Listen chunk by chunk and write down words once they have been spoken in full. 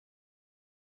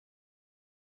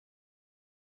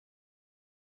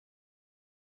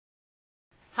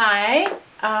Hi,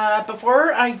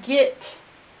 before I get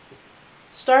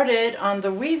started on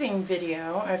the weaving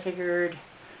video, I figured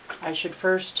I should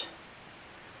first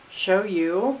show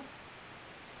you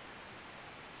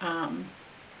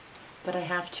that I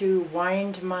have to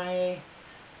wind my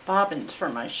bobbins for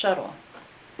my shuttle.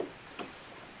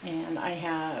 And I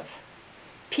have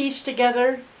pieced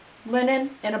together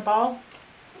linen in a ball,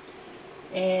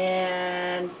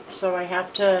 and so I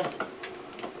have to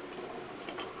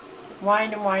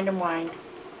wind and wind and wind.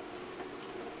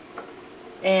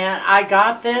 And I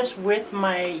got this with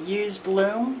my used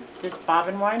loom, this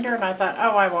bobbin winder, and I thought,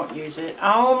 oh, I won't use it.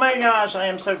 Oh my gosh, I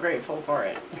am so grateful for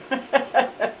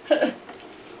it.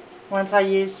 Once I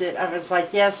used it, I was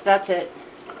like, yes, that's it.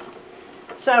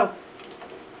 So,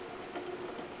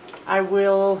 I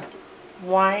will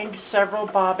wind several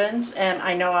bobbins, and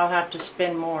I know I'll have to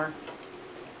spin more.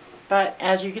 But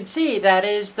as you can see, that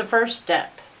is the first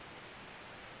step.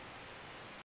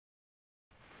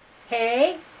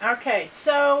 Hey, okay,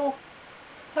 so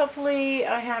hopefully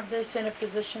I have this in a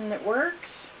position that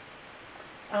works.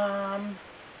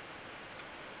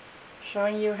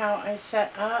 Showing you how I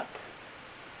set up.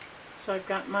 So I've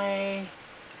got my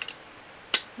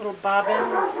little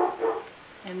bobbin,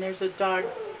 and there's a dog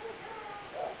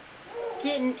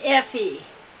getting iffy.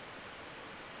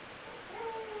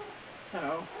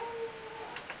 So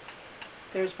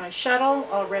there's my shuttle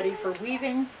all ready for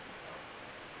weaving.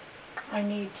 I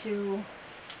need to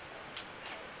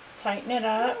tighten it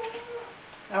up.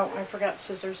 Oh, I forgot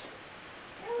scissors.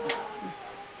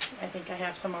 I think I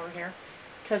have some over here.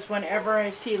 Because whenever I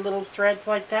see little threads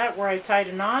like that where I tied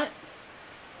a knot,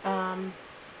 I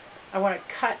want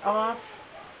to cut off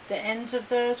the ends of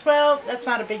those. Well, that's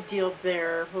not a big deal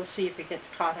there. We'll see if it gets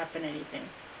caught up in anything.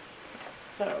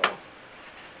 So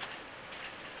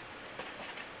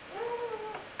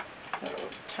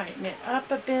tighten it up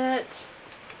a bit.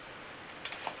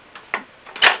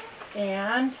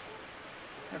 And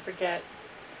I forget.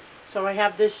 So I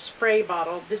have this spray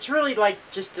bottle. It's really like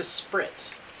just a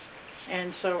spritz.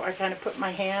 And so I kind of put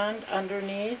my hand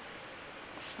underneath.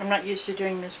 I'm not used to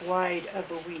doing this wide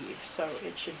of a weave, so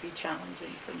it should be challenging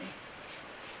for me.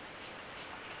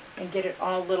 And get it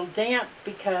all a little damp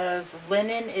because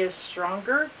linen is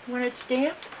stronger when it's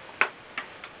damp.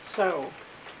 So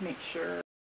make sure.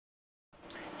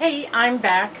 Hey, I'm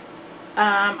back.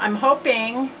 I'm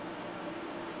hoping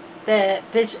that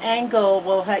this angle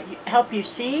will help you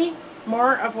see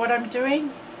more of what I'm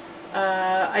doing.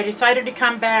 I decided to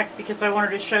come back because I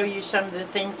wanted to show you some of the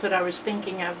things that I was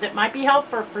thinking of that might be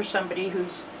helpful for somebody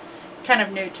who's kind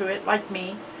of new to it, like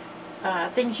me.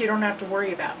 Things you don't have to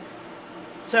worry about.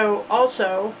 So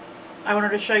also, I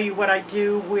wanted to show you what I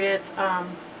do with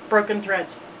broken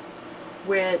threads,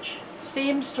 which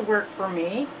seems to work for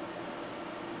me.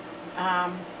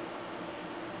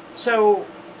 So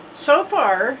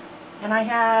far, and I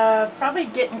have probably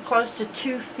getting close to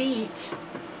 2 feet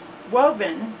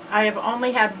woven, I have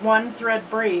only had one thread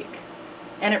break,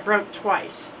 and it broke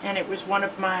twice, and it was one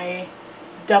of my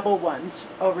double ones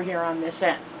over here on this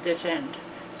end.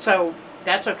 So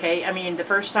that's okay. I mean, the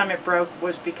first time it broke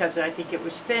was because I think it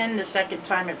was thin. The second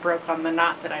time it broke on the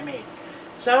knot that I made.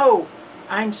 So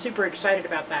I'm super excited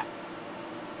about that.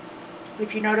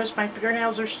 If you notice, my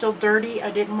fingernails are still dirty. I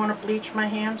didn't want to bleach my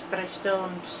hands, but I still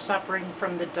am suffering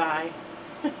from the dye.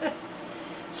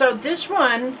 So this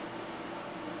one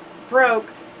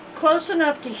broke close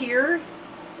enough to here,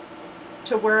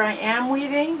 to where I am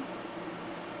weaving,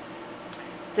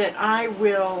 that I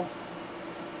will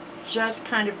just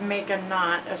kind of make a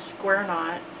knot, a square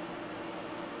knot,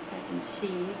 I can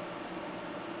see,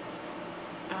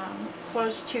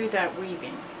 close to that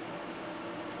weaving.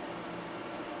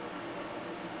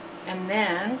 And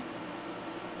then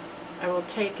I will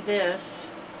take this,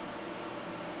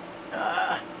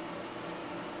 I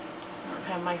don't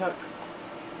have my hook.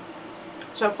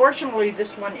 So fortunately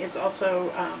this one is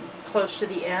also close to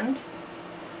the end.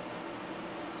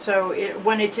 So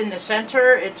when it's in the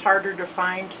center, it's harder to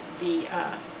find the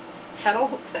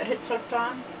petal that it's hooked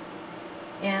on.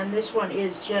 And this one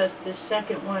is just the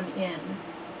second one in.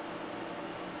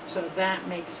 So that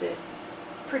makes it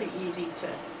pretty easy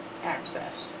to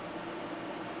access.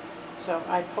 So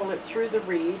I pull it through the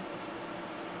reed.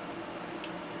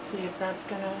 See if that's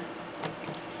gonna,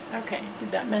 okay,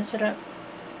 did that mess it up?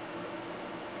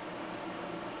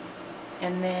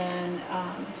 And then,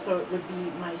 so it would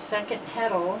be my second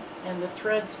heddle, and the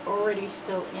thread's already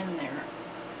still in there.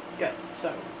 Good,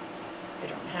 so I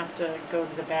don't have to go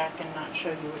to the back and not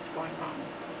show you what's going on.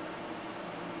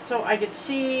 So I could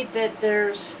see that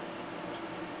there's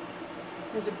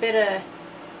a bit of,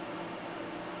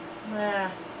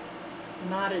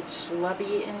 knotted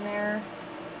slubby in there.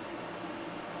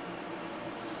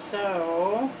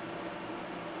 So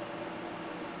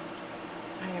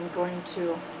I am going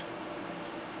to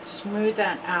smooth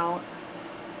that out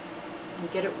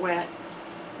and get it wet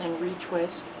and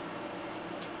retwist,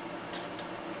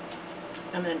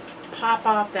 and then pop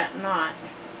off that knot.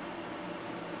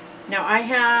 Now I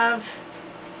have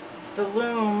the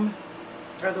loom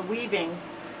or the weaving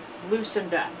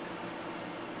loosened up.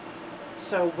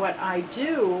 So what I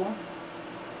do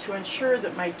to ensure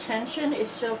that my tension is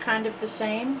still kind of the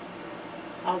same,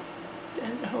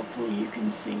 and hopefully you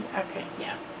can see, okay,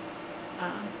 yeah,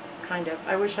 kind of.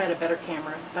 I wish I had a better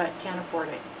camera, but can't afford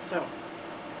it.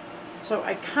 So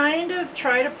I kind of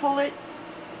try to pull it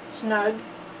snug,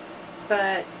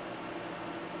 but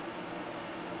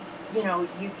you know,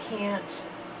 you can't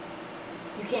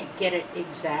get it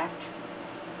exact.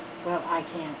 Well, I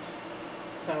can't.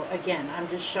 So again, I'm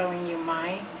just showing you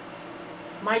my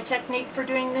technique for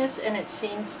doing this, and it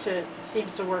seems to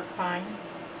work fine.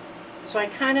 So I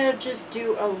kind of just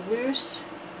do a loose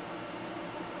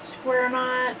square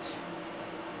knot.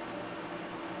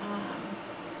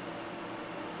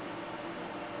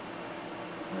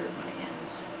 Where are my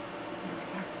ends? There we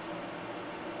are.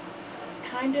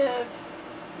 Kind of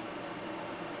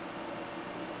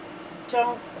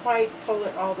don't quite pull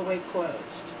it all the way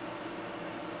closed,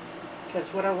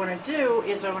 because what I want to do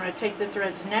is I want to take the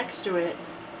threads next to it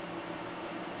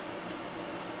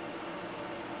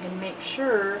and make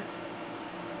sure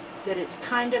that it's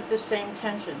kind of the same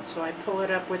tension. So I pull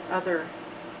it up with other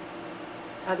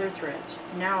threads.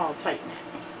 Now I'll tighten it.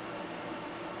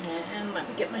 And let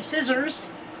me get my scissors,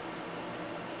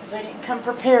 because I didn't come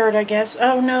prepared, I guess.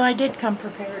 Oh no, I did come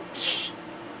prepared.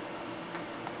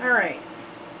 Alright.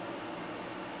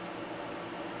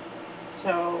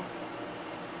 So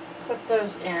clip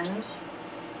those ends.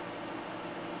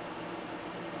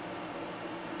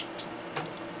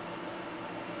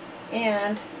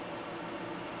 And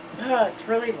it's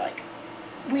really like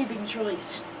weaving's really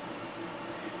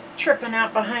tripping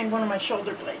out behind one of my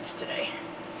shoulder blades today.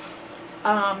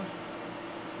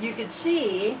 You can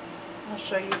see, I'll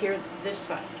show you here this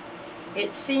side.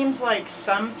 It seems like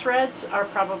some threads are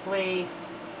probably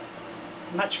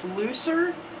much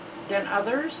looser than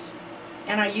others,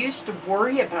 and I used to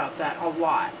worry about that a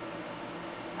lot.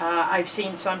 I've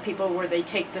seen some people where they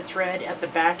take the thread at the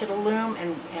back of the loom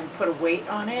and put a weight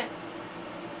on it,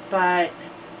 but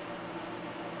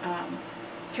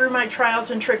through my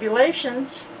trials and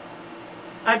tribulations,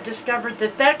 I've discovered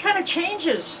that that kind of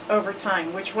changes over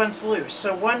time, which one's loose.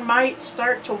 So one might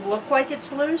start to look like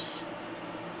it's loose,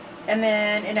 and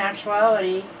then in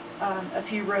actuality, a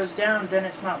few rows down, then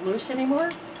it's not loose anymore.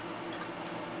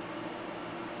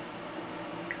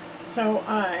 So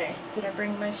did I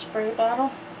bring my spray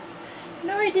bottle?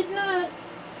 No, I did not.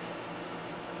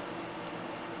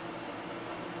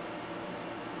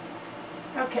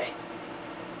 Okay.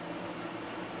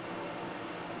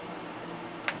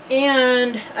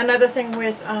 And another thing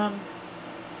with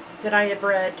that I have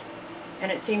read, and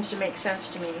it seems to make sense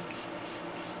to me,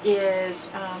 is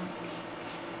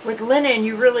with linen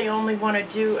you really only want to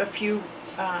do a few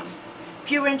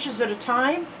inches at a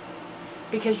time,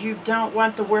 because you don't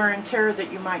want the wear and tear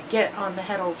that you might get on the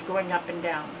heddles going up and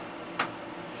down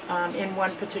in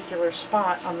one particular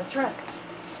spot on the thread.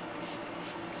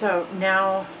 So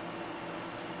now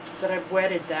that I've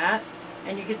wetted that,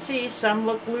 and you can see some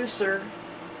look looser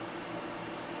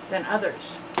than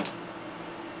others.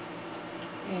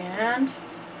 And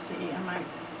see, I might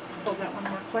pull that one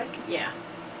more quick. Yeah.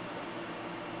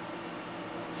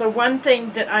 So one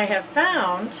thing that I have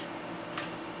found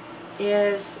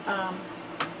is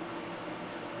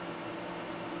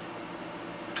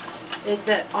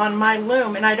that on my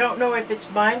loom, and I don't know if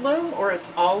it's my loom or it's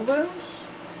all looms.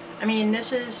 I mean,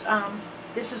 this is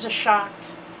a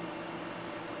shocked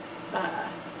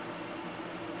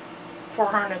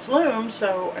 4-harness loom,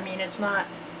 so I mean it's not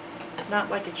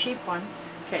like a cheap one.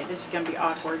 Okay, this is gonna be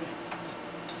awkward.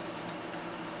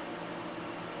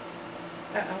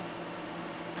 Uh-oh.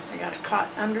 I got it caught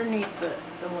underneath the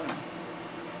loom.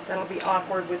 That'll be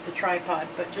awkward with the tripod,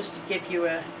 but just to give you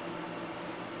an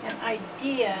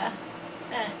idea.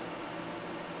 Did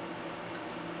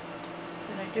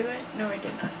I do it? No, I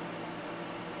did not.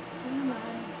 Come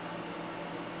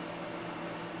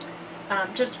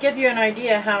on. Just to give you an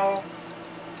idea how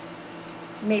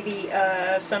maybe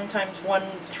sometimes one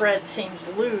thread seems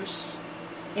loose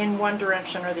in one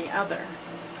direction or the other.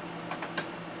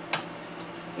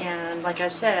 And like I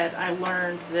said, I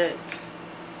learned that,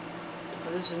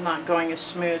 so this is not going as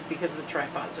smooth because the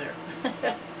tripod's there.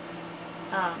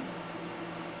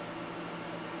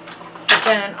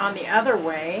 then on the other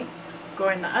way,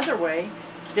 going the other way,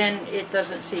 then it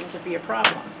doesn't seem to be a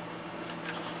problem.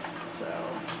 So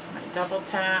I double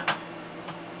tap,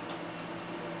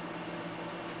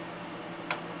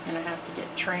 and I have to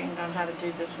get trained on how to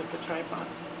do this with the tripod.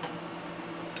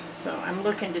 So I'm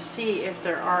looking to see if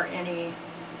there are any.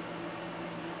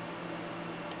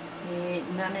 See,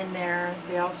 none in there.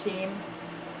 They all seem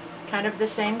kind of the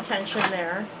same tension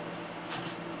there.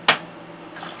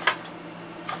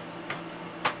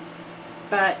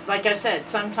 But like I said,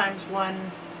 sometimes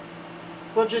one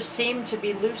will just seem to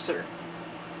be looser.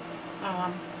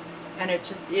 And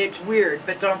it's weird,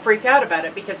 but don't freak out about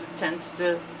it because it tends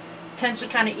to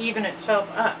kind of even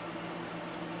itself up.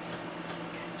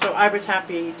 So I was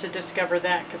happy to discover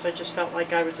that because I just felt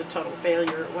like I was a total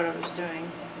failure at what I was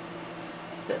doing.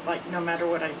 That like no matter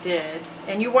what I did,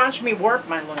 and you watched me warp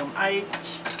my loom,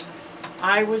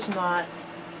 I was not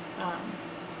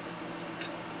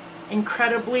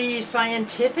incredibly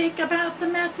scientific about the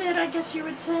method, I guess you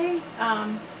would say,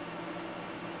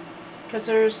 because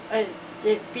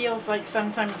it feels like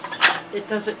sometimes it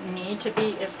doesn't need to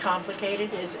be as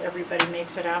complicated as everybody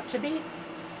makes it out to be,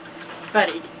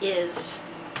 but it is.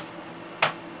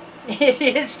 It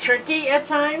is tricky at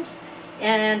times,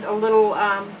 and a little,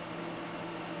 I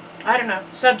don't know,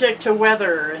 subject to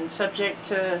weather and subject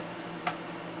to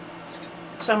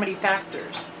so many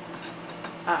factors.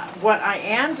 What I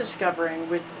am discovering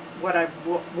with what I've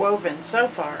woven so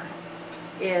far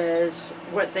is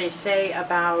what they say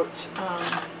about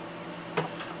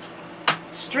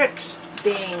Strix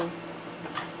being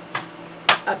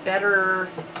a better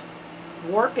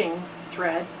warping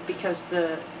thread because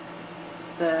the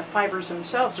fibers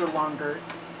themselves are longer.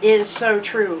 Is so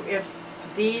true. If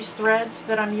these threads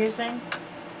that I'm using,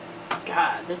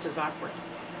 God, this is awkward.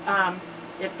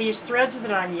 If these threads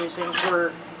that I'm using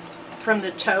were from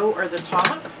the toe or the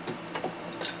top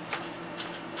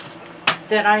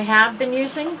that I have been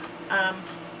using,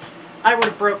 I would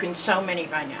have broken so many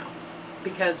by now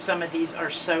because some of these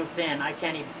are so thin. I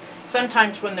can't even,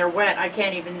 sometimes when they're wet, I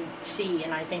can't even see,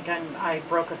 and I think I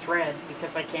broke a thread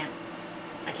because I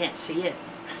can't see it.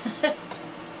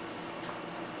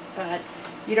 But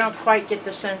you don't quite get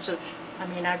the sense of, I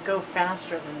mean, I go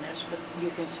faster than this, but you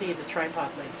can see the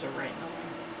tripod legs are right in the way.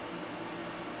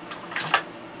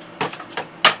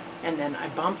 And then I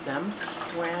bump them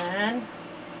when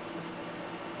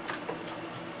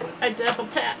I double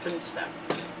tap and stuff.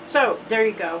 So there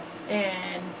you go,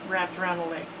 and wrapped around the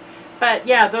leg. But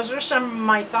yeah, those are some of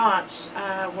my thoughts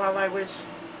while I was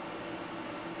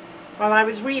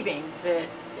weaving that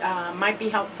might be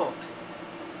helpful.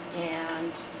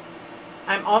 And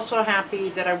I'm also happy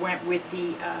that I went with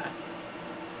the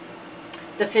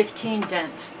 15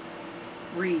 dent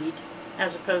reed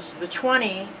as opposed to the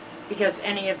 20, because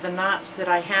any of the knots that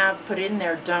I have put in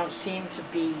there don't seem to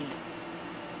be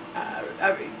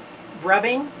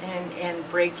rubbing and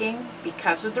breaking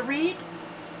because of the reed.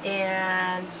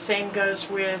 And same goes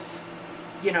with,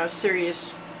 you know,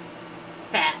 serious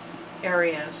fat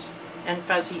areas and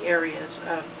fuzzy areas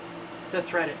of the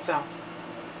thread itself.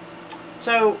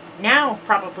 So now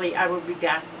probably I will be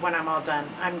back when I'm all done.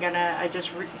 I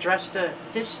just dressed a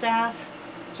distaff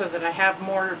so that I have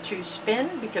more to spin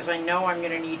because I know I'm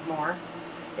going to need more.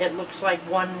 It looks like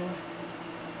one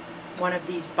of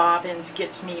these bobbins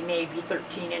gets me maybe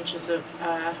 13 inches of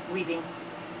weaving.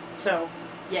 So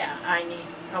yeah, I need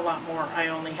a lot more. I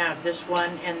only have this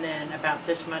one and then about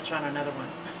this much on another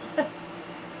one.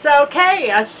 So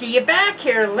okay, I'll see you back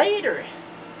here later.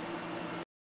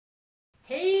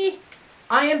 Hey,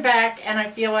 I am back and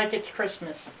I feel like it's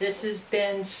Christmas. This has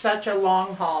been such a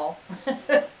long haul.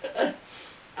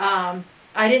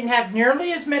 I didn't have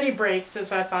nearly as many breaks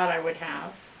as I thought I would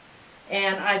have.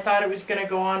 And I thought it was going to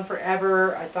go on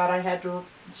forever. I thought I had to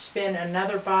spin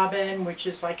another bobbin, which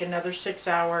is like another 6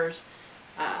 hours.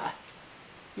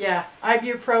 Yeah,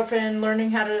 ibuprofen,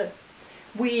 learning how to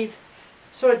weave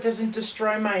so it doesn't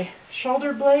destroy my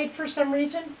shoulder blade for some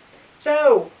reason.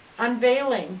 So,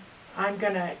 unveiling. I'm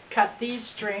going to cut these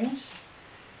strings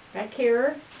back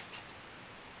here.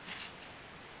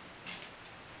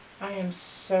 I am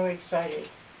so excited.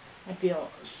 I feel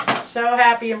so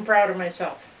happy and proud of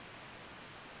myself.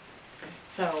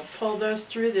 So pull those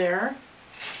through there.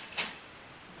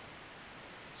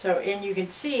 So, and you can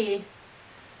see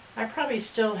I probably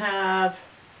still have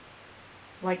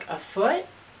like a foot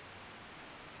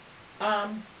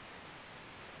of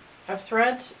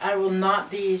threads. I will knot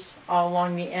these all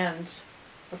along the ends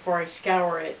before I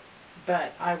scour it,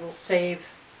 but I will save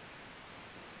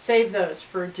those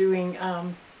for doing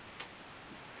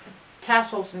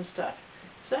tassels and stuff.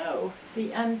 So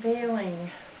the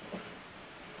unveiling.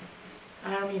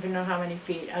 I don't even know how many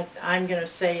feet. I'm going to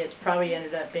say it's probably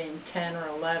ended up being 10 or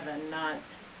 11, not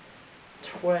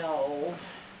 12,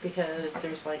 because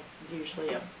there's like usually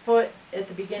a foot at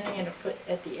the beginning and a foot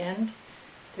at the end.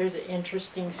 There's an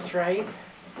interesting stripe.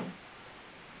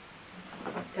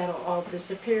 That'll all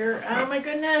disappear. Oh my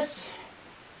goodness!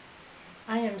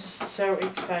 I am so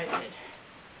excited.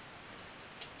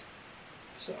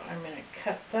 So I'm going to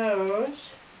cut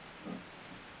those.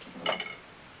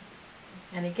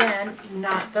 And again,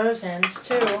 not those ends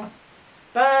too.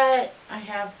 But I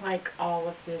have like all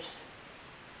of this.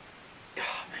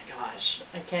 Oh my gosh,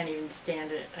 I can't even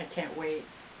stand it. I can't wait.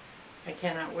 I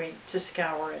cannot wait to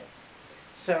scour it.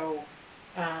 So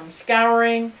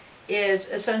scouring is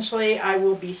essentially, I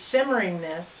will be simmering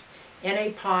this in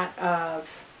a pot of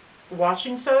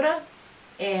washing soda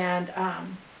and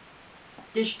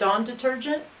dish Dawn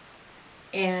detergent,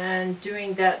 and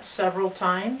doing that several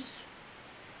times,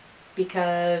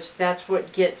 because that's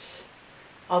what gets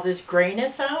all this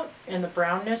grayness out and the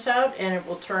brownness out, and it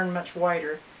will turn much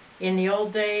whiter. In the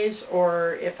old days,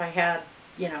 or if I had,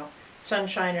 you know,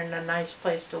 sunshine and a nice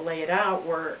place to lay it out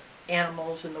where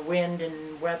animals and the wind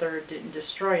and weather didn't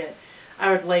destroy it,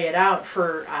 I would lay it out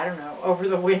for, I don't know, over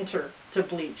the winter to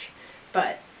bleach.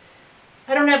 But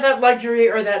I don't have that luxury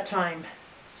or that time.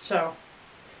 So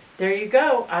there you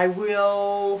go. I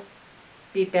will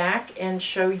be back and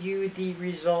show you the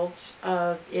results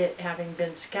of it having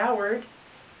been scoured,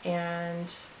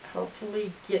 and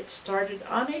hopefully get started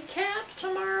on a cap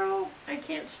tomorrow. I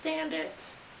can't stand it.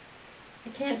 I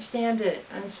can't stand it.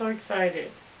 I'm so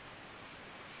excited.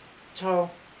 So,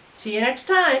 see you next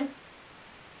time.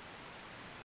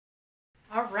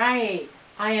 All right.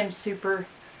 I am super,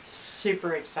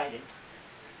 super excited.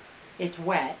 It's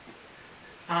wet.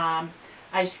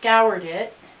 I scoured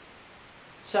it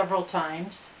several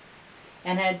times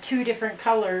and had 2 different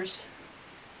colors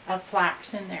of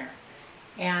flax in there.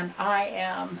 And I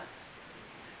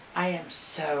am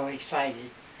so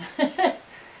excited.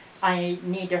 I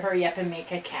need to hurry up and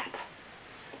make a cap.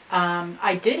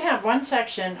 I did have one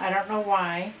section, I don't know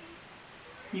why,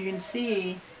 you can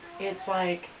see it's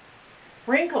like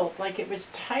wrinkled, like it was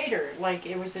tighter, like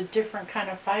it was a different kind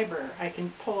of fiber. I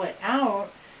can pull it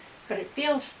out, but it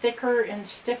feels thicker and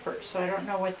stiffer, so I don't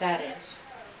know what that is.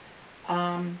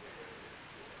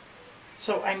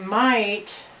 So I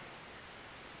might,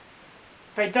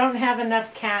 if I don't have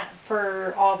enough cap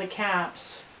for all the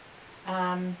caps,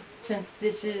 since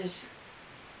this is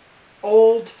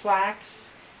old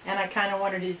flax and I kind of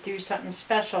wanted to do something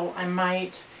special, I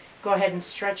might go ahead and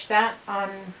stretch that on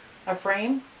a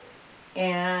frame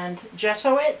and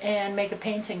gesso it and make a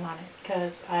painting on it,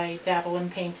 because I dabble in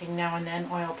painting now and then,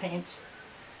 oil paints.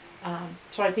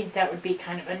 So I think that would be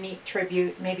kind of a neat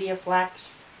tribute. Maybe a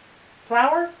flax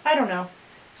flower? I don't know.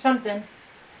 Something.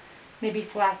 Maybe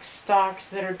flax stalks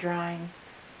that are drying.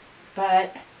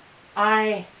 But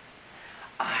I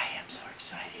am so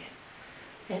excited.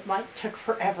 It like took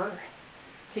forever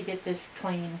to get this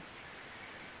clean.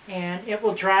 And it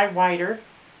will dry whiter.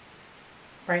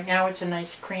 Right now it's a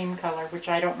nice cream color, which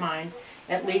I don't mind.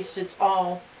 At least it's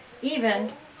all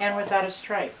even and without a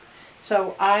stripe.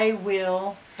 So I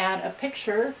will add a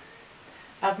picture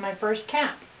of my first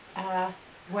cap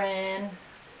when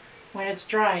it's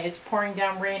dry. It's pouring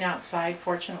down rain outside.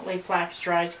 Fortunately, flax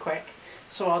dries quick,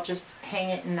 so I'll just hang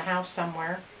it in the house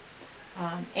somewhere.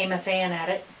 Aim a fan at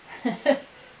it,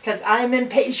 because I'm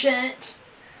impatient.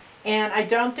 And I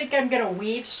don't think I'm going to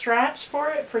weave straps for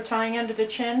it for tying under the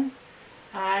chin.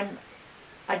 I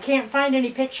can't find any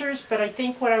pictures, but I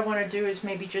think what I want to do is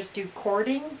maybe just do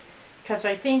cording, because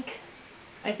I think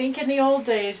in the old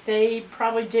days they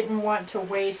probably didn't want to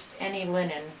waste any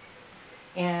linen,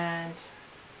 and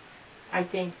I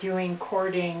think doing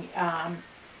cording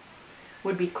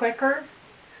would be quicker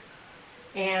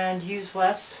and use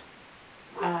less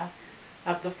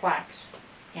of the flax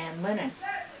and linen.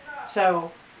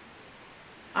 So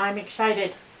I'm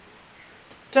excited.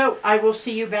 So I will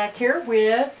see you back here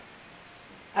with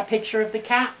a picture of the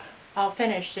cap all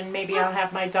finished, and maybe I'll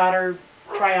have my daughter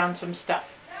try on some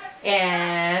stuff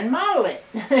and model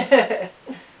it.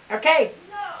 Okay,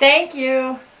 thank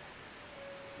you.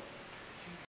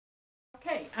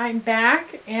 Okay, I'm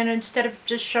back, and instead of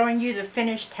just showing you the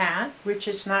finished hat, which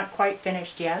is not quite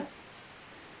finished yet,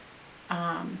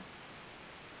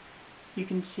 you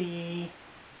can see,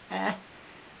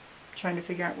 trying to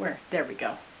figure out where, there we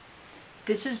go.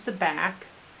 This is the back,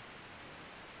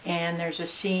 and there's a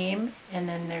seam, and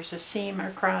then there's a seam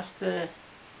across the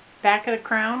back of the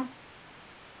crown,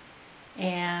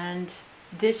 and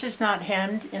this is not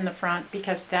hemmed in the front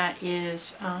because that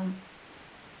is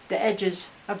the edges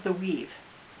of the weave.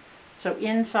 So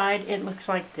inside it looks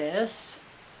like this.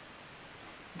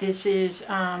 This is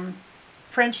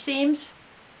French seams.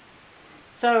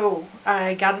 So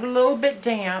I got it a little bit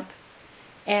damp,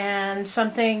 and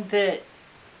something that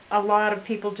a lot of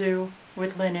people do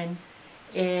with linen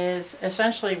is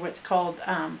essentially what's called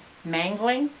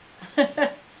mangling.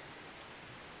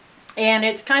 And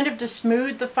it's kind of to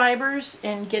smooth the fibers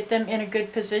and get them in a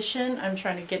good position. I'm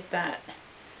trying to get that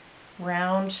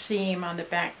round seam on the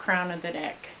back crown of the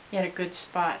neck in a good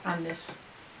spot on this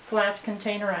glass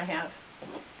container I have.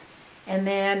 And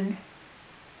then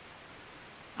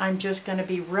I'm just going to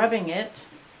be rubbing it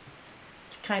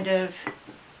to kind of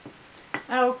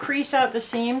crease out the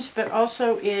seams, but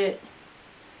also it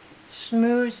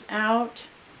smooths out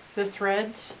the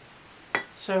threads.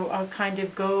 So I'll kind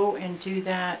of go and do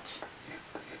that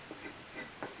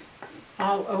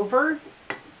all over.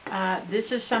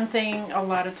 This is something a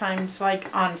lot of times,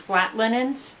 like on flat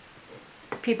linens,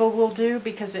 people will do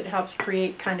because it helps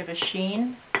create kind of a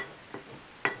sheen.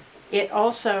 It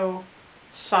also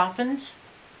softens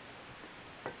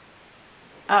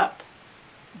up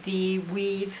the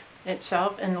weave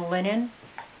itself in the linen,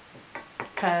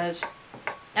 because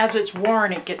as it's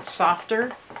worn it gets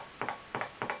softer,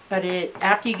 but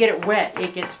after you get it wet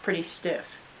it gets pretty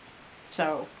stiff.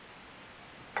 So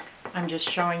I'm just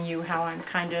showing you how I'm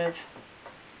kind of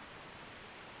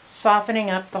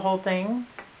softening up the whole thing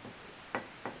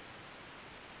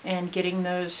and getting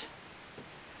those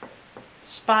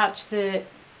spots that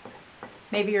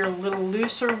maybe are a little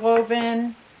looser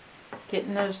woven,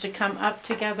 getting those to come up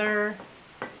together,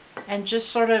 and just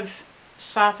sort of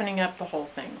softening up the whole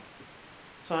thing.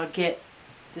 So I'll get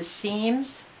the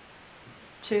seams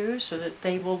too, so that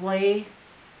they will lay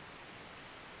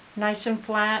nice and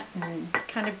flat and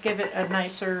kind of give it a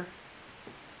nicer,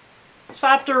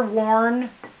 softer, worn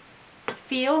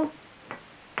feel.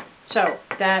 So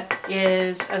that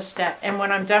is a step. And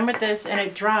when I'm done with this and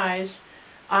it dries,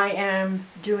 I am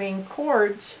doing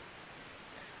cords.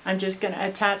 I'm just going to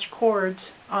attach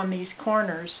cords on these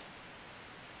corners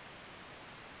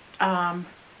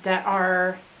that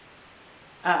are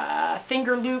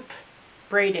finger loop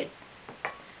braided,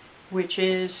 which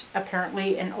is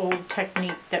apparently an old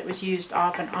technique that was used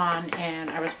off and on, and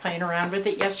I was playing around with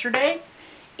it yesterday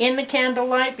in the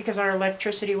candlelight because our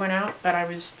electricity went out, but I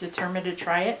was determined to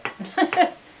try it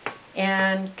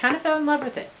and kind of fell in love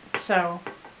with it. So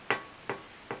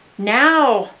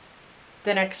now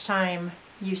the next time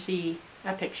you see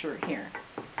a picture here,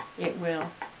 it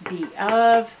will be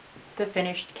of the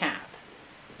finished cap.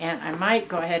 And I might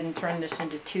go ahead and turn this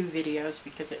into 2 videos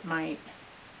because it might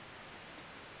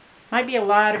be a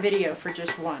lot of video for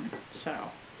just one. So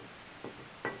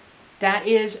that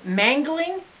is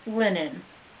mangling linen.